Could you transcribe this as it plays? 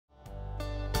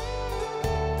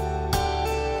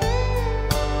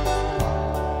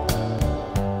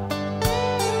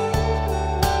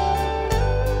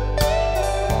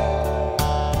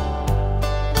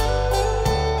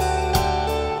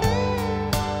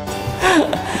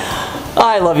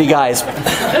I love you guys.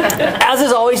 As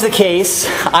is always the case,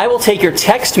 I will take your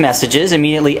text messages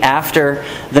immediately after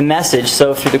the message.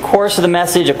 So if through the course of the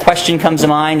message a question comes to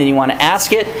mind and you want to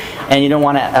ask it, and you don't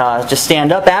want to just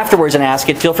stand up afterwards and ask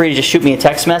it, feel free to just shoot me a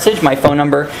text message. My phone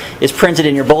number is printed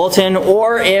in your bulletin.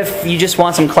 Or if you just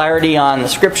want some clarity on the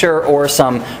scripture or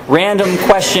some random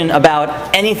question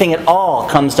about anything at all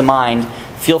comes to mind,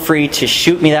 feel free to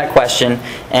shoot me that question,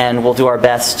 and we'll do our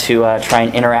best to try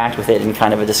and interact with it in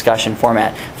kind of a discussion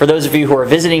format. For those of you who are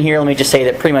visiting here, let me just say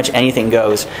that pretty much anything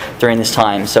goes during this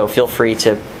time, so feel free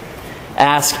to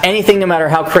ask anything, no matter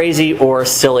how crazy or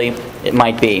silly it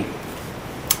might be.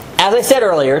 As I said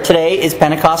earlier, today is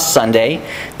Pentecost Sunday.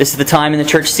 This is the time in the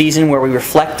church season where we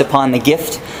reflect upon the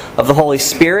gift of the Holy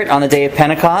Spirit on the day of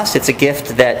Pentecost. It's a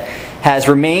gift that has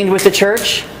remained with the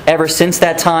church ever since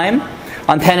that time.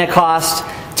 On Pentecost,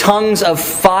 tongues of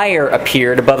fire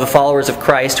appeared above the followers of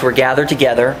Christ who were gathered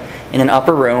together in an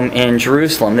upper room in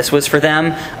Jerusalem. This was for them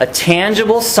a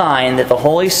tangible sign that the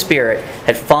Holy Spirit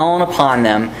had fallen upon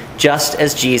them just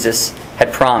as Jesus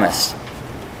had promised.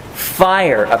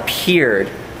 Fire appeared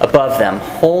above them,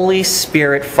 Holy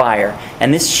Spirit fire,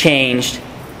 and this changed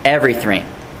everything.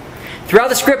 Throughout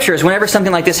the Scriptures, whenever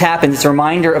something like this happens, it's a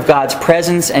reminder of God's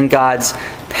presence and God's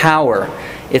power.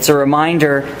 It's a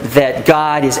reminder that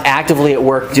God is actively at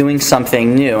work doing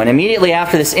something new. And immediately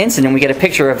after this incident, we get a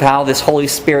picture of how this Holy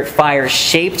Spirit fire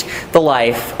shaped the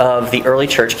life of the early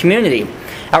church community.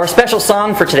 Our special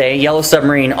song for today, Yellow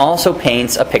Submarine, also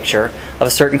paints a picture of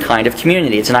a certain kind of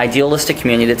community. It's an idealistic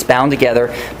community that's bound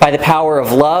together by the power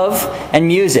of love and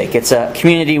music. It's a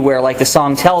community where, like the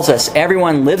song tells us,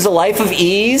 everyone lives a life of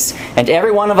ease, and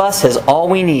every one of us has all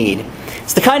we need.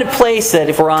 It's the kind of place that,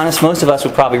 if we're honest, most of us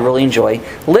would probably really enjoy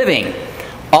living.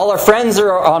 All our friends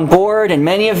are on board, and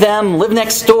many of them live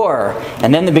next door.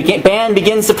 And then the band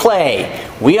begins to play.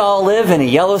 We all live in a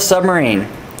yellow submarine.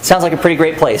 Sounds like a pretty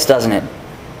great place, doesn't it?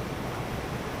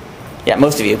 Yeah,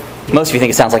 most of you think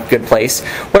it sounds like a good place.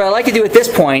 What I'd like to do at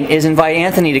this point is invite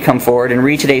Anthony to come forward and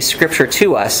read today's scripture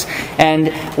to us. And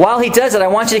while he does it, I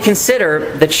want you to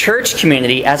consider the church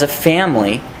community as a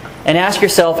family and ask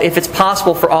yourself if it's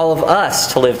possible for all of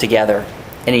us to live together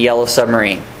in a yellow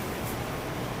submarine.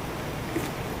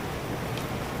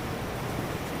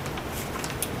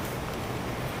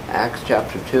 Acts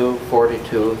chapter 2,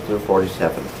 42 through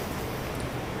 47.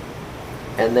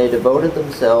 And they devoted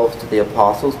themselves to the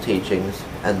apostles' teachings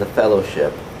and the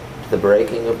fellowship, to the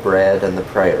breaking of bread and the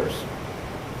prayers.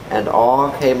 And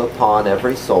awe came upon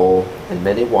every soul, and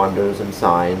many wonders and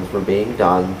signs were being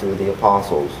done through the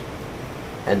apostles.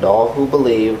 And all who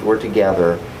believed were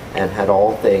together and had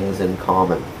all things in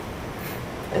common.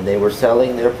 And they were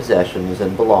selling their possessions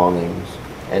and belongings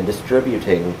and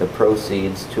distributing the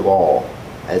proceeds to all,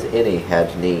 as any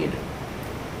had need.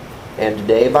 And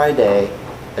day by day,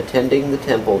 attending the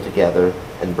temple together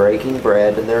and breaking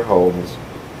bread in their homes,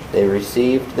 they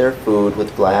received their food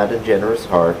with glad and generous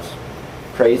hearts,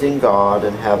 praising God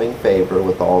and having favor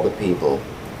with all the people.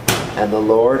 And the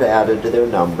Lord added to their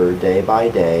number day by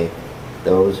day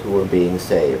those who were being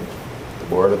saved.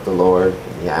 The word of the Lord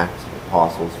in the Acts of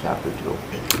Apostles, chapter 2.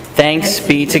 Thanks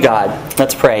be to God.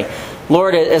 Let's pray.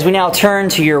 Lord, as we now turn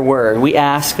to your word, we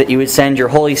ask that you would send your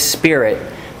Holy Spirit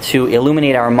to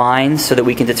illuminate our minds so that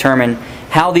we can determine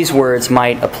how these words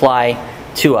might apply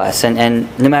to us.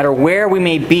 And no matter where we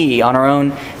may be on our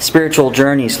own spiritual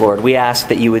journeys, Lord, we ask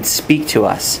that you would speak to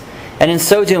us. And in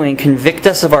so doing, convict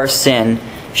us of our sin,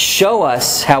 show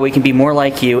us how we can be more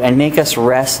like you, and make us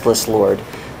restless, Lord,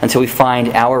 until we find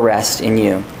our rest in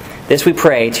you. This we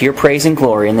pray to your praise and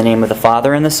glory in the name of the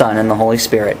Father, and the Son, and the Holy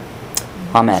Spirit.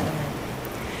 Amen.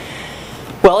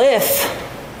 Well, if,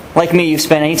 like me, you've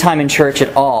spent any time in church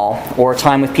at all, or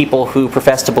time with people who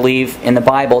profess to believe in the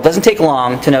Bible, it doesn't take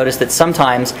long to notice that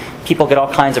sometimes people get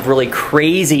all kinds of really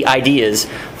crazy ideas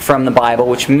from the Bible,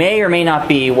 which may or may not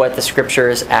be what the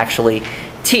Scriptures actually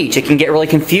teach. It can get really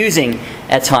confusing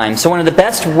at times. So one of the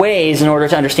best ways in order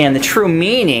to understand the true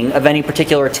meaning of any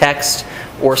particular text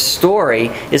or story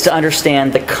is to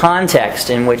understand the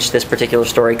context in which this particular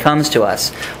story comes to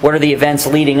us. What are the events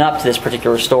leading up to this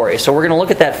particular story? So we're going to look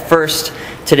at that first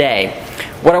today.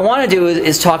 What I want to do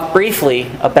is talk briefly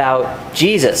about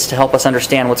Jesus to help us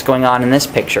understand what's going on in this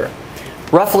picture.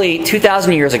 Roughly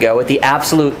 2,000 years ago, at the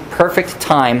absolute perfect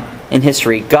time in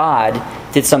history, God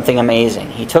did something amazing.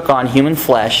 He took on human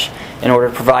flesh in order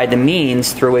to provide the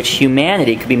means through which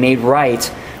humanity could be made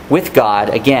right with God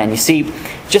again. You see,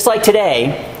 just like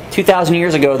today, 2,000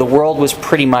 years ago, the world was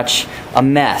pretty much a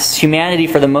mess. Humanity,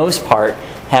 for the most part,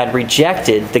 had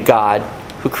rejected the God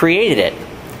who created it.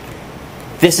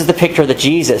 This is the picture that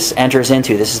Jesus enters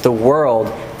into. This is the world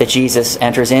that Jesus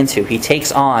enters into. He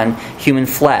takes on human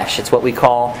flesh. It's what we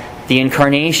call the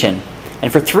Incarnation.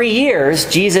 And for 3 years,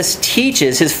 Jesus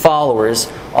teaches his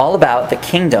followers all about the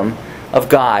kingdom of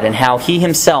God and how he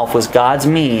himself was God's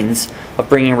means of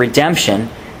bringing redemption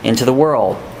into the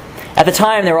world. At the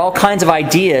time, there were all kinds of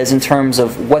ideas in terms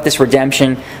of what this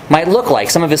redemption might look like.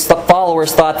 Some of his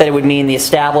followers thought that it would mean the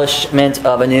establishment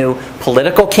of a new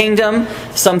political kingdom.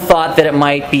 Some thought that it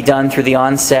might be done through the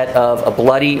onset of a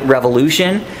bloody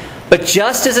revolution. But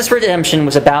just as this redemption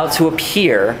was about to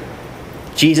appear,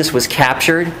 Jesus was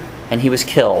captured and he was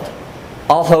killed.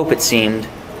 All hope, it seemed,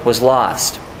 was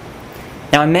lost.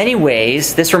 Now, in many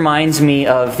ways, this reminds me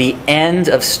of the end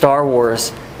of Star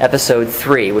Wars Episode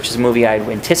 3, which is a movie I'd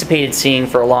anticipated seeing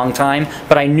for a long time,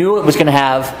 but I knew it was going to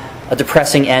have a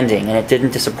depressing ending, and it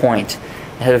didn't disappoint.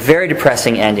 It had a very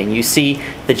depressing ending. You see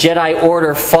the Jedi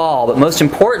Order fall, but most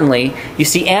importantly, you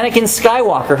see Anakin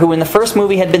Skywalker, who in the first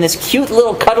movie had been this cute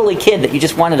little cuddly kid that you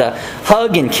just wanted to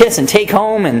hug and kiss and take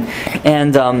home and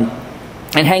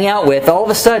hang out with. All of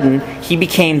a sudden, he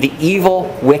became the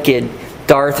evil, wicked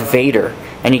Darth Vader,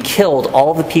 and he killed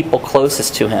all the people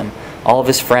closest to him, all of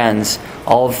his friends,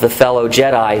 all of the fellow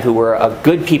Jedi who were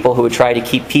good people who would try to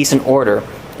keep peace and order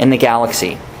in the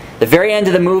galaxy. The very end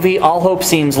of the movie, all hope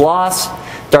seems lost.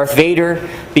 Darth Vader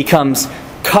becomes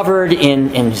covered in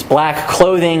his black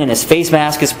clothing and his face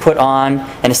mask is put on,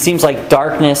 and it seems like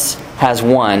darkness has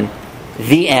won.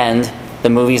 The end. The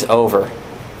movie's over.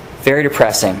 Very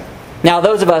depressing. Now,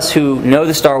 those of us who know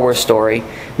the Star Wars story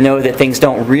know that things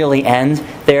don't really end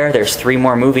there. There's 3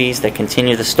 more movies that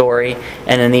continue the story.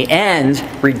 And in the end,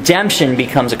 redemption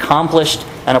becomes accomplished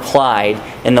and applied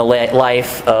in the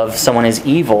life of someone as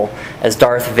evil as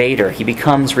Darth Vader. He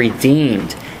becomes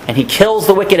redeemed. And he kills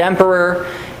the wicked emperor.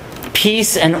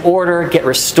 Peace and order get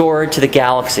restored to the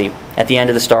galaxy at the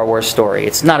end of the Star Wars story.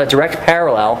 It's not a direct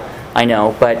parallel, I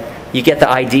know, but you get the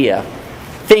idea.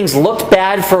 Things looked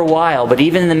bad for a while, but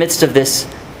even in the midst of this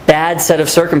bad set of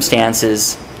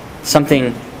circumstances,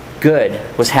 something good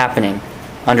was happening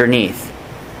underneath.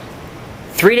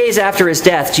 3 days after his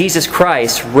death, Jesus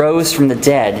Christ rose from the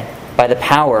dead by the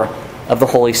power of the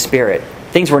Holy Spirit.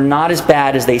 Things were not as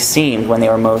bad as they seemed when they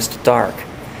were most dark.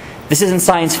 This isn't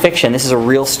science fiction. This is a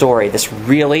real story. This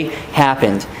really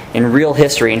happened in real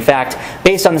history. In fact,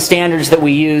 based on the standards that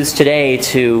we use today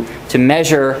to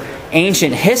measure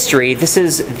ancient history, this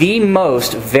is the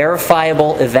most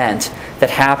verifiable event that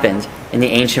happened in the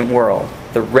ancient world.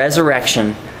 The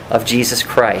resurrection of Jesus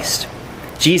Christ.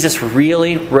 Jesus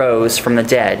really rose from the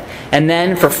dead. And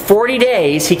then for 40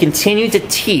 days, he continued to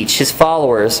teach his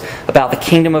followers about the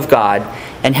kingdom of God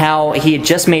and how he had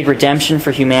just made redemption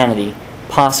for humanity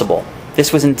possible.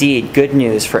 This was indeed good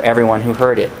news for everyone who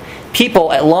heard it.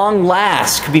 People at long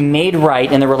last could be made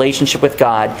right in their relationship with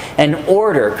God, and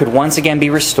order could once again be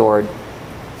restored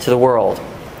to the world.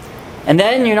 And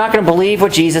then you're not going to believe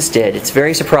what Jesus did. It's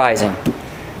very surprising.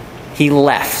 He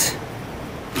left.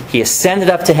 He ascended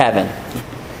up to heaven.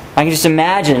 I can just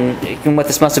imagine what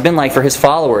this must have been like for his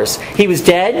followers. He was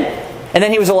dead, and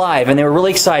then he was alive, and they were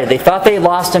really excited. They thought they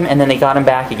lost him, and then they got him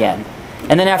back again.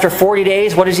 And then after 40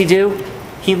 days, what does he do?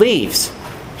 He leaves.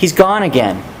 He's gone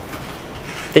again.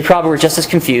 They probably were just as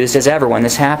confused as ever when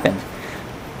this happened.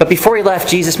 But before he left,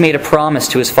 Jesus made a promise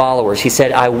to his followers. He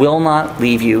said, I will not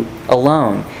leave you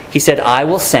alone. He said, I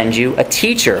will send you a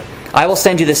teacher. I will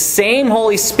send you the same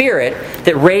Holy Spirit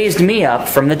that raised me up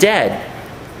from the dead.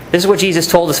 This is what Jesus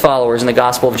told his followers in the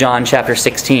Gospel of John chapter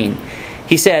 16.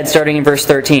 He said, starting in verse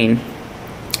 13,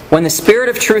 when the Spirit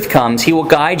of truth comes, he will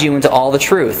guide you into all the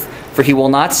truth. For he will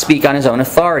not speak on his own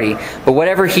authority, but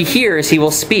whatever he hears he will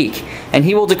speak, and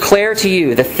he will declare to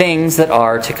you the things that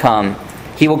are to come.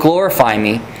 He will glorify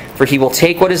me, for he will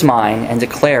take what is mine and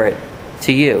declare it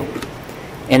to you.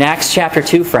 In Acts chapter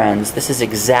 2, friends, this is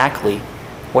exactly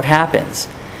what happens.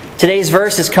 Today's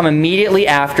verses come immediately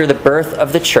after the birth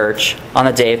of the church on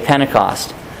the day of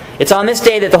Pentecost. It's on this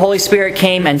day that the Holy Spirit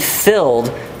came and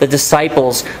filled the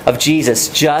disciples of Jesus,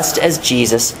 just as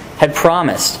Jesus had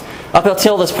promised. Up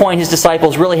until this point, his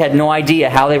disciples really had no idea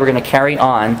how they were going to carry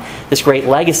on this great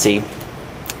legacy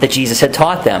that Jesus had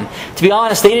taught them. To be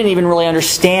honest, they didn't even really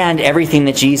understand everything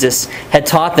that Jesus had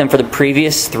taught them for the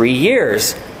previous 3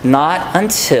 years. Not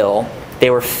until they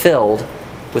were filled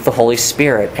with the Holy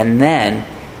Spirit. And then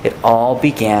it all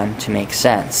began to make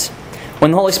sense.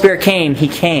 When the Holy Spirit came, he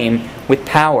came with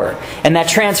power. And that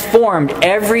transformed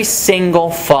every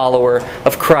single follower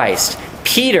of Christ.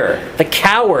 Peter, the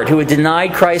coward who had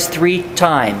denied Christ 3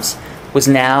 times, was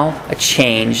now a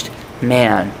changed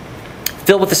man.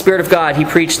 Filled with the Spirit of God, he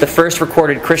preached the first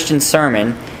recorded Christian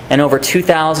sermon and over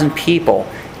 2,000 people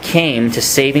came to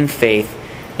saving faith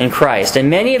in Christ. And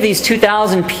many of these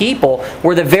 2,000 people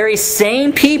were the very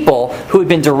same people who had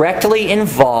been directly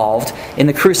involved in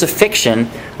the crucifixion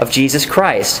of Jesus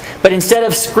Christ. But instead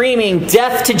of screaming,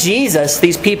 "Death to Jesus,"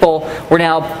 these people were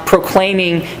now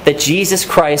proclaiming that Jesus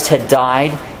Christ had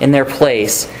died in their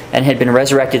place and had been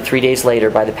resurrected 3 days later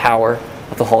by the power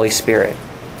of the Holy Spirit.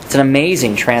 It's an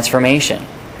amazing transformation.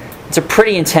 It's a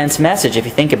pretty intense message if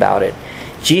you think about it.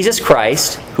 Jesus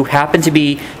Christ, who happened to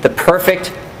be the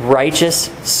perfect,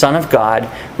 righteous Son of God,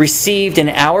 received in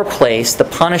our place the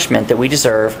punishment that we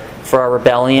deserve for our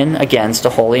rebellion against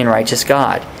a holy and righteous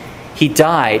God. He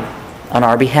died on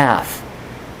our behalf,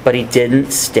 but He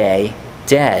didn't stay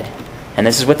dead. And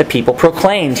this is what the people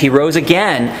proclaimed. He rose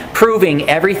again, proving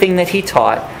everything that He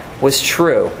taught was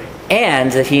true,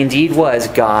 and that He indeed was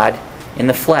God in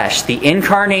the flesh, the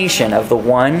incarnation of the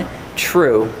one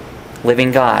true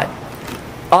living God.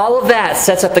 All of that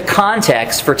sets up the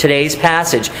context for today's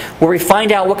passage, where we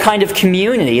find out what kind of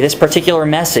community this particular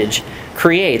message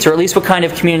creates, or at least what kind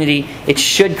of community it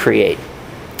should create.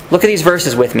 Look at these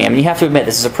verses with me. I mean, you have to admit,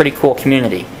 this is a pretty cool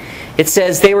community. It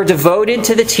says, they were devoted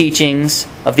to the teachings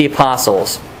of the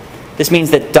apostles. This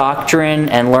means that doctrine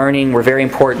and learning were very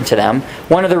important to them.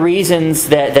 One of the reasons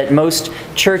that most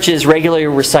churches regularly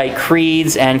recite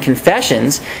creeds and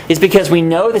confessions is because we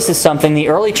know this is something the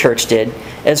early church did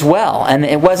as well. And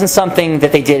it wasn't something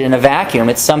that they did in a vacuum.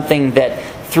 It's something that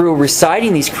through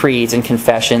reciting these creeds and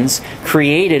confessions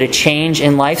created a change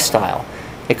in lifestyle.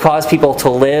 It caused people to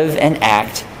live and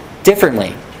act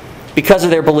differently. Because of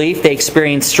their belief, they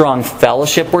experienced strong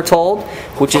fellowship, we're told,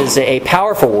 which is a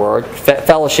powerful word,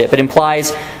 fellowship. It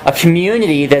implies a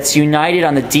community that's united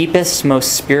on the deepest,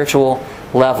 most spiritual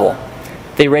level.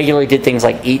 They regularly did things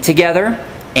like eat together,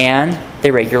 and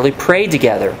they regularly prayed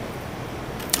together.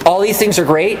 All these things are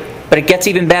great, but it gets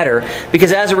even better,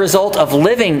 because as a result of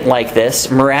living like this,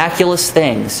 miraculous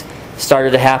things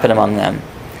started to happen among them.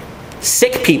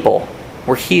 Sick people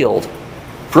were healed.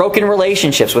 Broken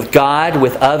relationships with God,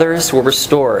 with others, were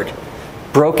restored.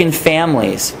 Broken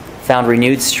families found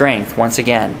renewed strength once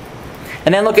again.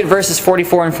 And then look at verses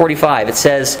 44 and 45. It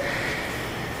says,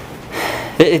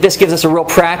 this gives us a real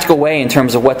practical way in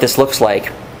terms of what this looks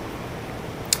like.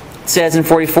 It says in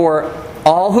 44,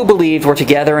 all who believed were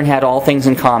together and had all things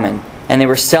in common, and they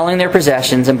were selling their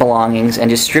possessions and belongings and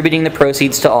distributing the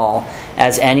proceeds to all,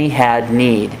 as any had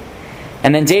need.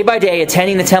 And then day by day,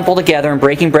 attending the temple together and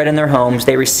breaking bread in their homes,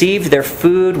 they received their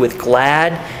food with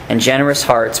glad and generous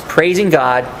hearts, praising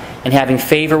God and having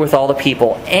favor with all the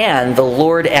people. And the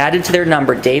Lord added to their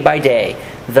number day by day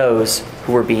those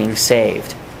who were being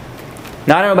saved.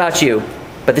 Now, I don't know about you,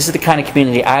 but this is the kind of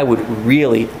community I would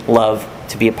really love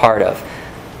to be a part of.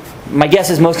 My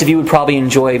guess is most of you would probably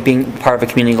enjoy being part of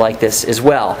a community like this as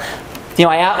well. You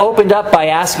know, I opened up by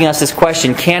asking us this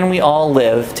question, can we all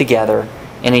live together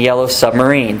in a yellow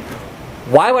submarine?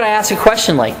 Why would I ask a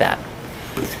question like that?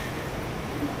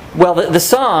 Well, the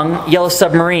song, Yellow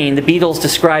Submarine, the Beatles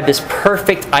describe this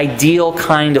perfect, ideal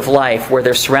kind of life where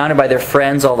they're surrounded by their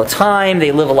friends all the time,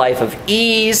 they live a life of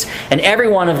ease, and every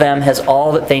one of them has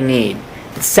all that they need.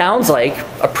 It sounds like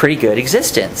a pretty good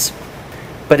existence.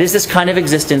 But is this kind of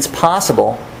existence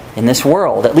possible in this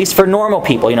world? At least for normal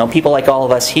people, you know, people like all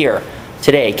of us here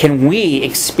today. Can we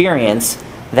experience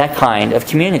that kind of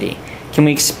community? Can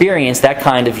we experience that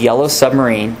kind of yellow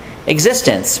submarine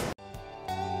existence?